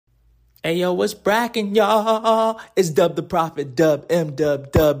Hey yo, what's brackin', y'all? It's Dub the Prophet, Dub M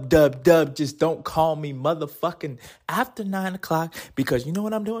Dub Dub Dub Dub. Just don't call me motherfucking after 9 o'clock because you know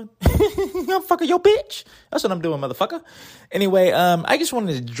what I'm doing? I'm fucking your bitch. That's what I'm doing, motherfucker. Anyway, I just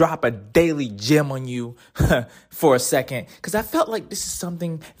wanted to drop a daily gem on you for a second because I felt like this is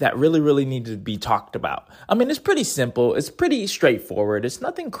something that really needed to be talked about. I mean, it's pretty simple. It's pretty straightforward. It's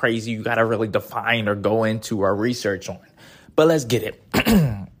nothing crazy you gotta really define or go into or research on. But let's get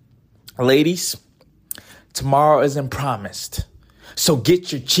it. Ladies, tomorrow isn't promised. So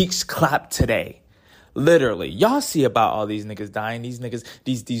get your cheeks clapped today. Literally. Y'all see about all these niggas dying. These niggas,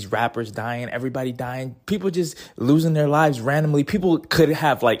 these rappers dying. Everybody dying. People just losing their lives randomly. People could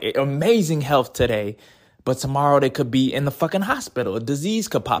have like amazing health today. But tomorrow they could be in the fucking hospital. A disease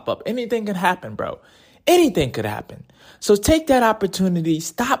could pop up. Anything could happen, bro. Anything could happen. So take that opportunity.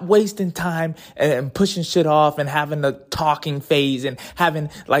 Stop wasting time and pushing shit off and having the talking phase and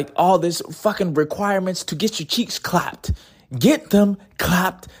having like all this fucking requirements to get your cheeks clapped. Get them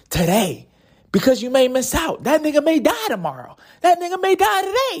clapped today because you may miss out. That nigga may die tomorrow. That nigga may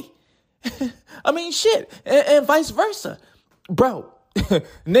die today. I mean, shit. And vice versa. Bro.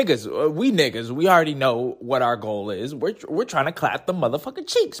 niggas, we already know what our goal is. We're trying to clap the motherfucking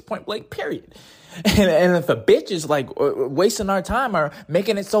cheeks, point blank, period. And if a bitch is like wasting our time or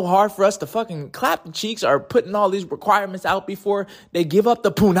making it so hard for us to fucking clap the cheeks or putting all these requirements out before they give up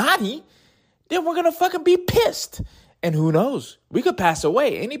the punani, then we're gonna fucking be pissed. And who knows? We could pass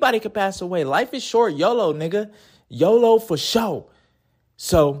away. Anybody could pass away. Life is short. YOLO, nigga. YOLO for show.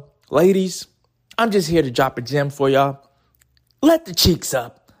 So, ladies, I'm just here to drop a gem for y'all. Let the cheeks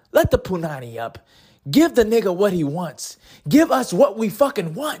up. Let the punani up. Give the nigga what he wants. Give us what we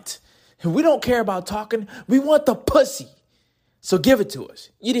fucking want. We don't care about talking. We want the pussy. So give it to us.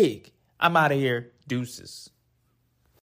 You dig? I'm out of here. Deuces.